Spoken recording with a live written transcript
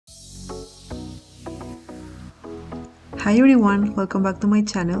Hi everyone, welcome back to my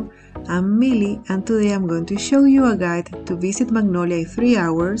channel. I'm Mily and today I'm going to show you a guide to visit Magnolia in 3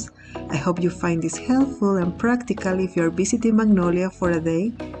 hours. I hope you find this helpful and practical if you're visiting Magnolia for a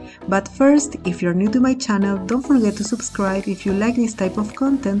day. But first, if you're new to my channel, don't forget to subscribe if you like this type of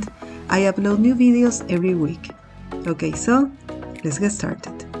content. I upload new videos every week. Okay, so let's get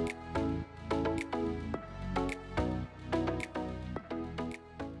started.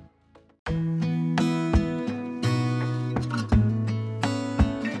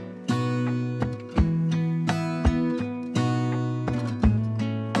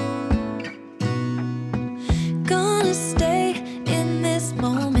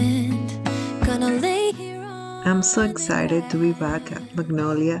 I'm so excited to be back at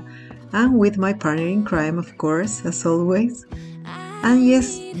Magnolia and with my partner in crime, of course, as always. And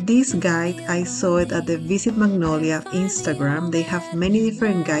yes, this guide, I saw it at the Visit Magnolia Instagram. They have many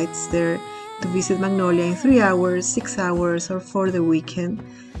different guides there to visit Magnolia in 3 hours, 6 hours, or for the weekend.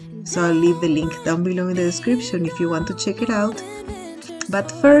 So I'll leave the link down below in the description if you want to check it out. But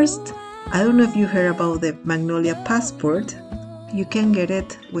first, I don't know if you heard about the Magnolia passport. You can get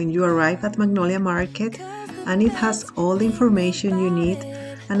it when you arrive at Magnolia Market, and it has all the information you need,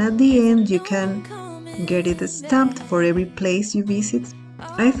 and at the end you can get it stamped for every place you visit.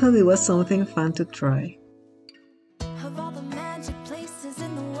 I thought it was something fun to try.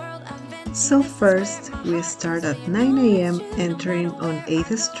 So first we start at 9 AM entering on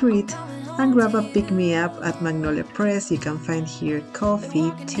 8th Street and grab a pick-me-up at Magnolia Press. You can find here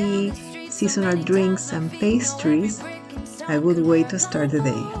coffee, tea, seasonal drinks and pastries. A good way to start the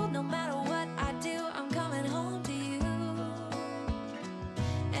day.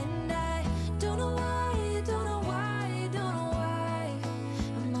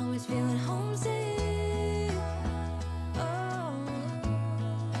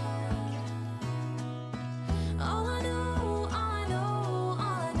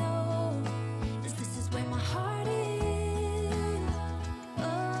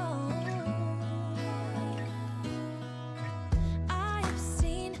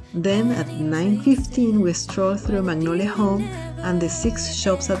 Then at 9:15 we stroll through Magnolia Home and the 6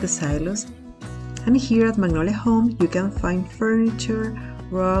 shops at the silos. And here at Magnolia Home you can find furniture,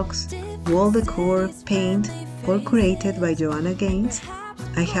 rugs, wall decor, paint, all curated by Joanna Gaines.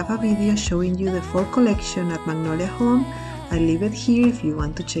 I have a video showing you the full collection at Magnolia Home. I'll leave it here if you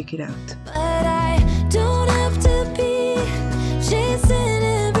want to check it out. But I don't have to be chasing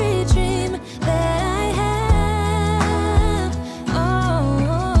every dream that I have. Oh,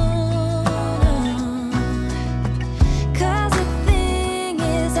 cause the thing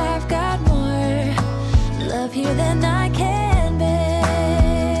is I've got more love here than I can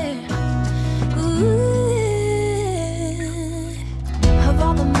bear. Ooh. Of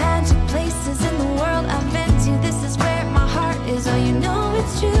all the magic places in the world I've been to, this is where my heart is. Oh, you know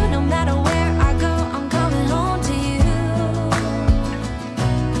it's true. No matter where I go, I'm coming home to you.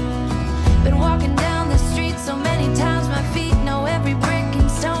 Been walking down the street so many times, my feet know every brick and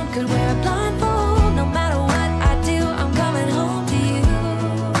stone. Could wear a blindfold. No matter what I do, I'm coming home to you.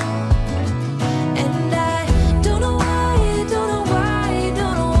 And I don't know why, don't know why,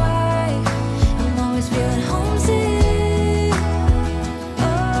 don't know why I'm always feeling homesick.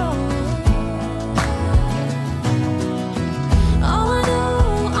 Oh, all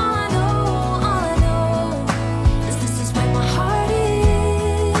I know is this is where my heart is.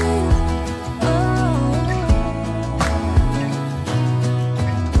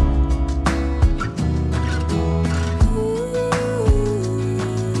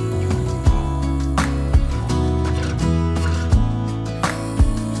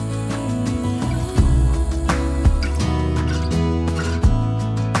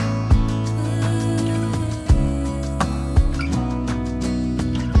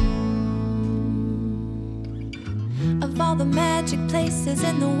 Of all the magic places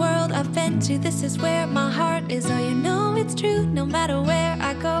in the world I've been to, this is where my heart is. Oh, you know it's true. No matter where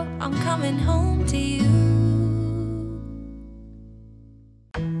I go, I'm coming home to you.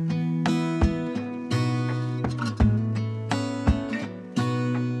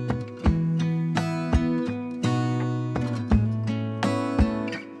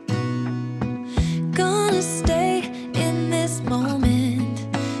 Gonna stay in this moment.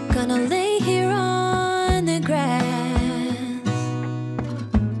 Gonna lay here on the grass.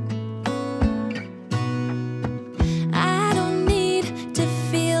 I don't need to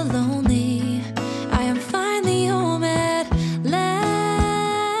feel lonely. I am finally home at last.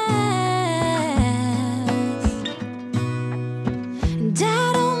 And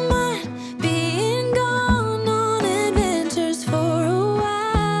I don't mind being gone on adventures for a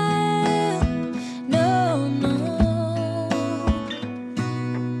while. No, no.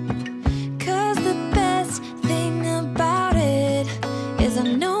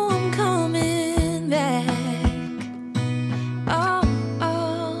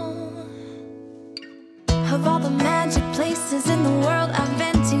 places in the world I've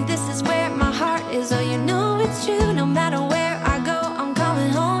been to. This is where my heart is. Oh, you know it's true. No matter where I go, I'm coming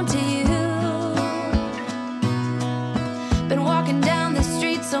home to you. Been walking down the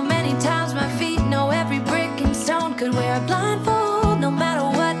street so many times, my feet know every brick and stone. Could wear a blindfold. No matter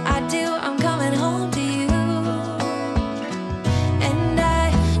what I do, I'm coming home to you. And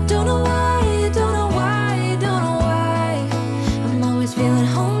I don't know why, don't know why, don't know why, I'm always feeling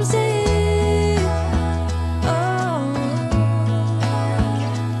homesick. Oh,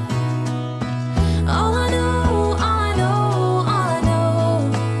 all I know, all I know, all I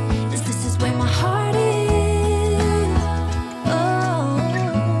know is this is where my heart is. Oh,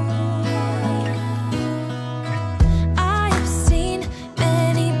 I have seen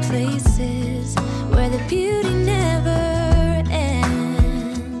many places where the beauty never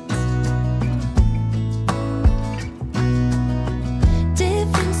ends.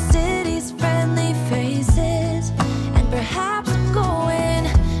 Different cities, friendly faces, and perhaps I'm going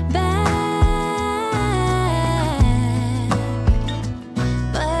back.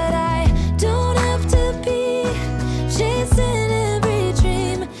 But I don't have to be chasing every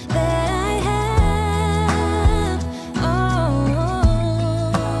dream that I have. Oh, no.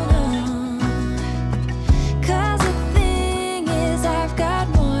 'Cause the thing is, I've got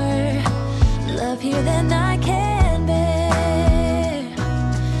more love here than I can bear.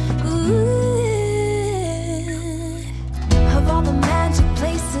 Ooh. Of all the magic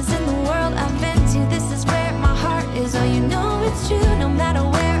places in the world I've been to, this is where my heart is. Oh, you know it's true. No matter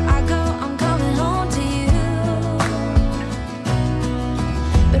where I go, I'm coming home to you.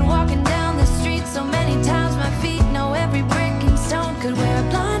 Been walking down the street so many times, my feet know every brick and stone. Could wear a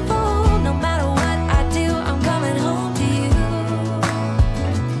blindfold. No matter what I do, I'm coming home to you.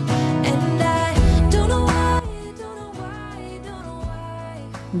 And I don't know why, don't know why, don't know why.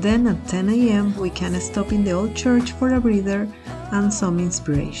 Then at 10 a.m. we can stop in the old church for a breather and some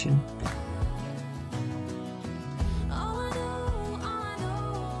inspiration. All I know, all I know,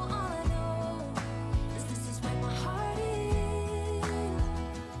 all I know is this is where my heart is.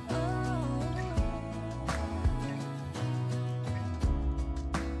 Oh.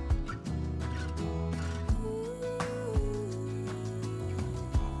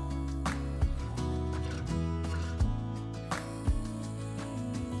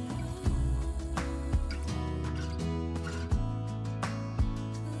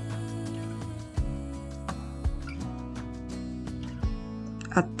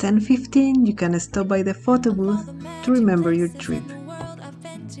 At 10:15 you can stop by the photo booth to remember your trip.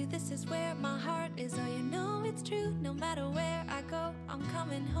 This is where my heart is. Oh, you know it's true. No matter where I go, I'm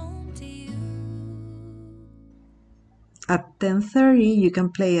coming home to you. At 10:30 you can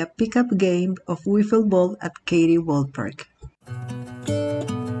play a pickup game of wiffle ball at Katy Ballpark.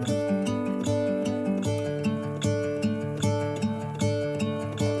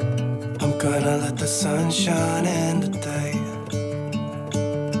 I'm gonna let the sun shine in today.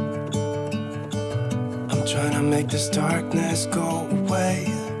 I'm trying to make this darkness go away.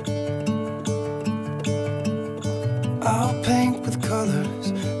 I'll paint with colors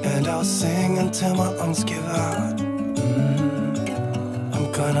and I'll sing until my lungs give out. I'm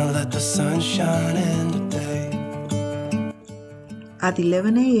gonna let the sun shine in today. At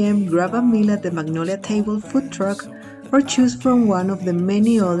 11 a.m. grab a meal at the Magnolia Table food truck or choose from one of the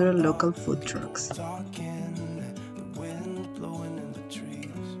many other local food trucks. Talking, the wind blowing in the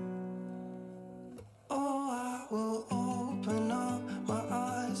trees. Oh, I will open up my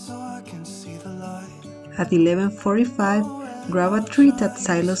eyes so I can see the light. At 11:45 grab a treat at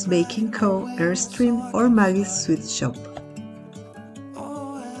Silo's Baking Co., Airstream or Maggie's Sweet Shop.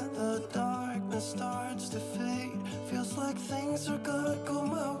 Oh, and the darkness starts to fade. Feels like things are gonna go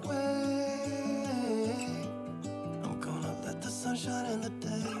my way. I'm gonna let the sun shine in the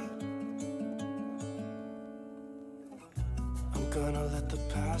day. I'm gonna let the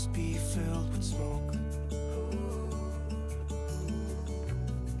past be filled with smoke.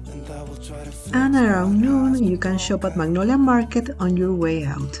 And I will try to And around noon you can shop at Magnolia Market on your way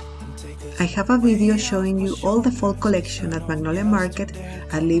out. I have a video showing you all the fall collection at Magnolia Market.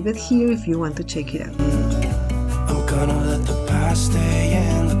 I'll leave it here if you want to check it out. I'm gonna let the past stay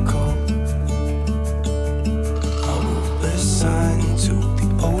in the cold. I will listen to the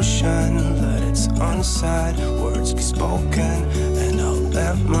ocean, let its unsaid words be spoken, and I'll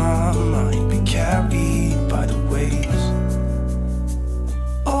let my mind be carried by the waves.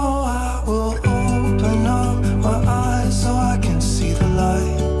 Oh, I will open up my eyes so I can see the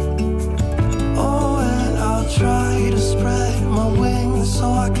light. Oh, and I'll try to spread my wings so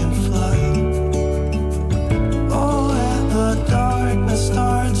I can fly. Oh, and the darkness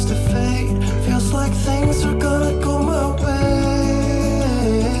starts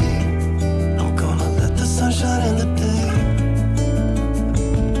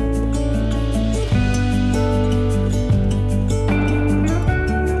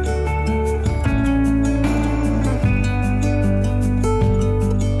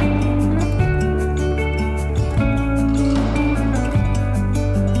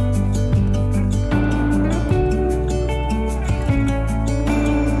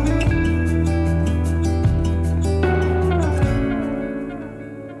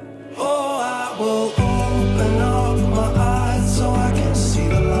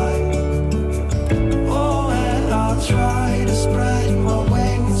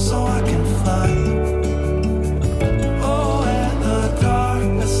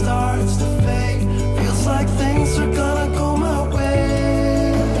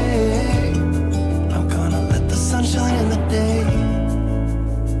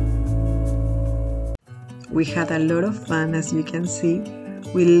We had a lot of fun, as you can see.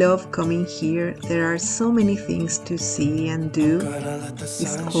 We love coming here. There are so many things to see and do.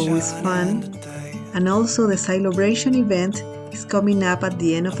 It's always fun. And also the celebration event is coming up at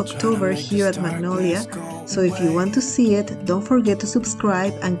the end of October here at Magnolia. So if you want to see it, don't forget to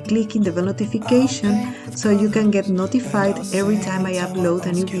subscribe and click in the bell notification so you can get notified every time I upload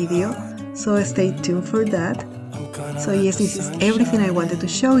a new video. So stay tuned for that. So yes, this is everything I wanted to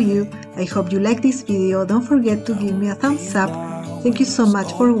show you. I hope you like this video. Don't forget to give me a thumbs up. Thank you so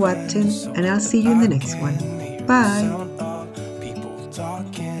much for watching, and I'll see you in the next one. Bye!